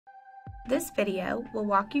This video will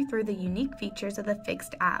walk you through the unique features of the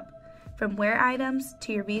FIXD app. From wear items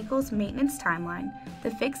to your vehicle's maintenance timeline,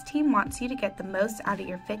 the FIXD team wants you to get the most out of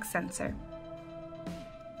your FIXD sensor.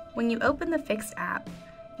 When you open the FIXD app,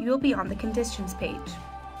 you will be on the conditions page.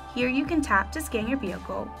 Here you can tap to scan your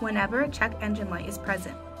vehicle whenever a check engine light is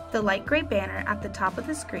present. The light gray banner at the top of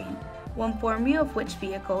the screen will inform you of which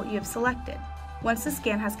vehicle you have selected. Once the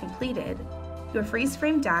scan has completed, your freeze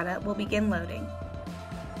frame data will begin loading.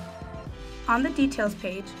 On the details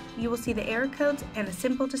page, you will see the error codes and a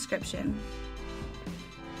simple description.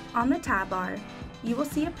 On the tab bar, you will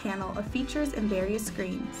see a panel of features and various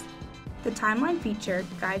screens. The timeline feature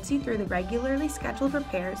guides you through the regularly scheduled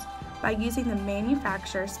repairs by using the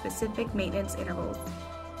manufacturer-specific maintenance intervals.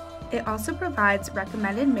 It also provides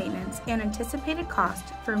recommended maintenance and anticipated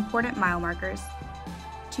cost for important mile markers.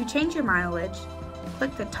 To change your mileage,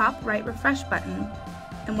 click the top right refresh button,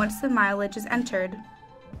 and once the mileage is entered,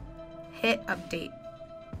 hit Update.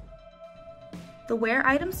 The Wear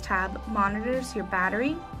Items tab monitors your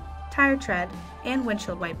battery, tire tread, and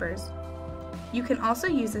windshield wipers. You can also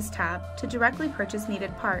use this tab to directly purchase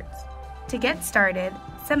needed parts. To get started,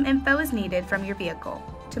 some info is needed from your vehicle.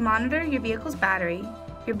 To monitor your vehicle's battery,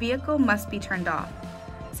 your vehicle must be turned off.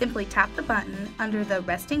 Simply tap the button under the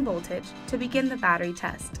resting voltage to begin the battery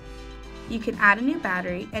test. You can add a new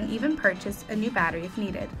battery and even purchase a new battery if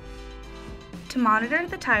needed. To monitor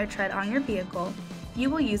the tire tread on your vehicle, you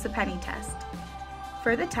will use a penny test.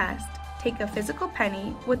 For the test, take a physical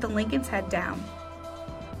penny with the Lincoln's head down.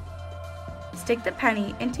 Stick the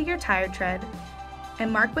penny into your tire tread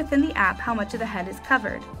and mark within the app how much of the head is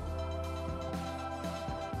covered.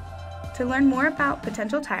 To learn more about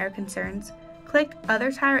potential tire concerns, click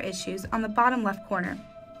Other Tire Issues on the bottom left corner.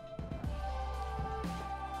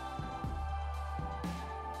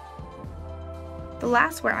 The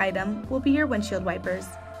last wear item will be your windshield wipers.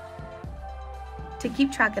 To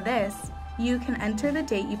keep track of this, you can enter the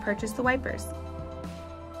date you purchased the wipers.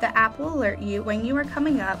 The app will alert you when you are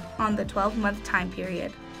coming up on the 12-month time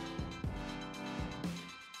period.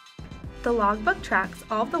 The logbook tracks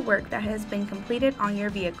all of the work that has been completed on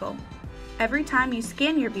your vehicle. Every time you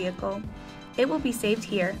scan your vehicle, it will be saved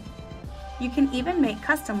here. You can even make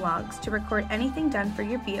custom logs to record anything done for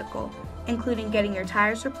your vehicle, including getting your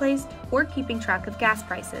tires replaced or keeping track of gas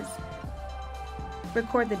prices.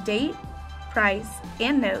 Record the date, price,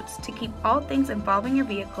 and notes to keep all things involving your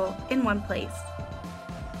vehicle in one place.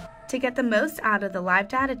 To get the most out of the Live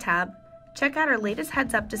Data tab, check out our latest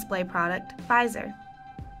heads-up display product, Visor.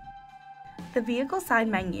 The Vehicle Side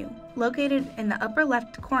menu, located in the upper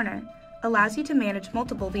left corner, allows you to manage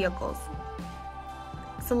multiple vehicles.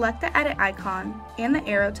 Select the edit icon and the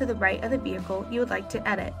arrow to the right of the vehicle you would like to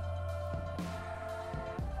edit.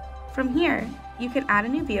 From here, you can add a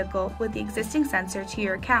new vehicle with the existing sensor to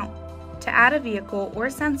your account. To add a vehicle or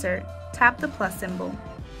sensor, tap the plus symbol.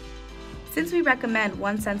 Since we recommend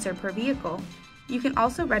one sensor per vehicle, you can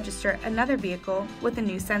also register another vehicle with a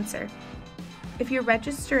new sensor. If you're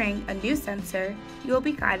registering a new sensor, you will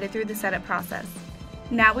be guided through the setup process.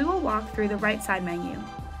 Now we will walk through the right side menu.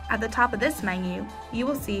 At the top of this menu, you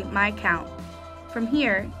will see My Account. From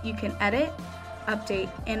here, you can edit, update,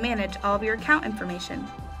 and manage all of your account information.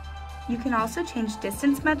 You can also change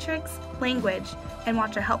distance metrics, language, and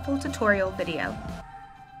watch a helpful tutorial video.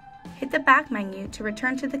 Hit the back menu to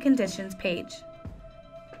return to the conditions page.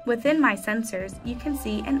 Within My Sensors, you can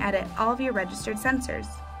see and edit all of your registered sensors.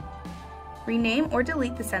 Rename or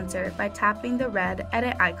delete the sensor by tapping the red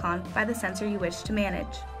edit icon by the sensor you wish to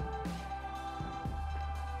manage.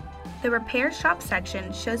 The Repair Shop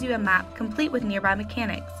section shows you a map complete with nearby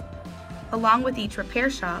mechanics. Along with each repair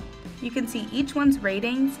shop, you can see each one's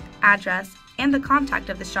ratings, address, and the contact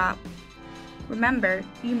of the shop. Remember,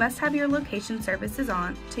 you must have your location services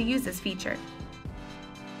on to use this feature.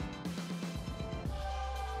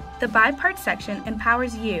 The Buy Parts section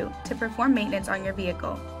empowers you to perform maintenance on your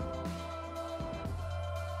vehicle.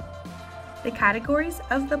 The categories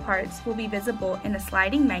of the parts will be visible in a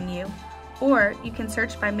sliding menu, or you can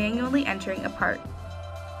search by manually entering a part.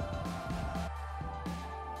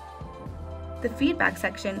 The Feedback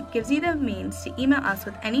section gives you the means to email us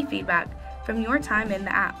with any feedback from your time in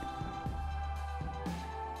the app.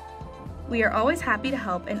 We are always happy to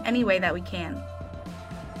help in any way that we can.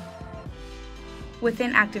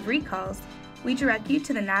 Within Active Recalls, we direct you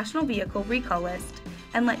to the National Vehicle Recall List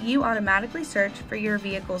and let you automatically search for your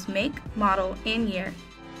vehicle's make, model, and year.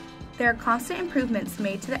 There are constant improvements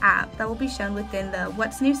made to the app that will be shown within the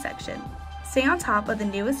What's New section. Stay on top of the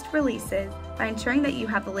newest releases by ensuring that you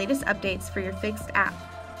have the latest updates for your FIXD app.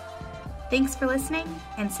 Thanks for listening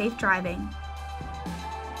and safe driving.